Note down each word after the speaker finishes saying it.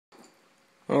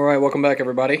Alright, welcome back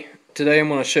everybody. Today I'm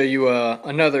going to show you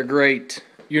another great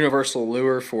universal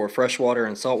lure for freshwater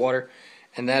and saltwater,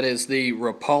 and that is the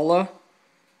Rapala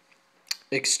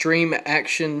Extreme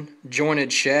Action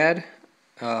Jointed Shad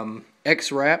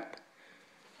X-Wrap.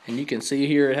 And you can see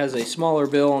here it has a smaller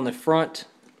bill on the front,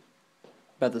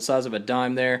 about the size of a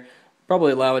dime there.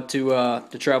 Probably allow it to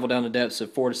travel down to depths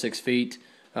of 4 to 6 feet,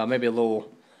 maybe a little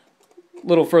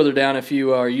further down if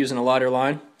you are using a lighter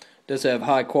line. It does have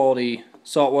high quality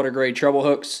saltwater grade treble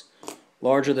hooks,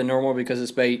 larger than normal because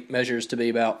this bait measures to be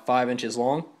about 5 inches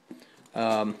long,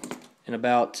 and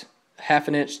about ½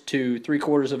 an inch to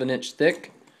 3/4 of an inch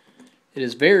thick. It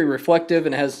is very reflective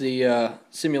and has the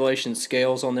simulation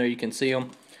scales on there. You can see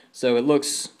them, so it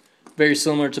looks very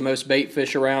similar to most bait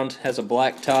fish around. Has a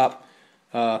black top,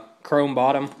 chrome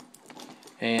bottom,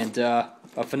 and a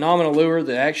phenomenal lure.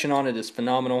 The action on it is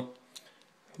phenomenal.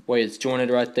 The way it's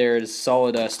jointed right there is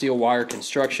solid steel wire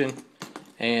construction.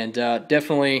 And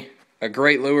definitely a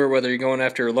great lure whether you're going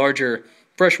after larger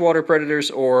freshwater predators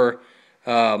or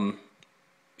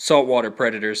saltwater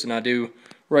predators. And I do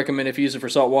recommend, if you use it for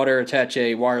saltwater, attach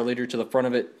a wire leader to the front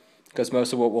of it, because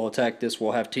most of what will attack this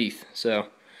will have teeth. So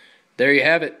there you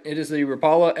have it. It is the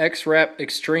Rapala X-Wrap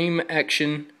Extreme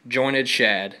Action Jointed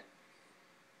Shad.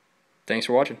 Thanks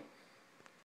for watching.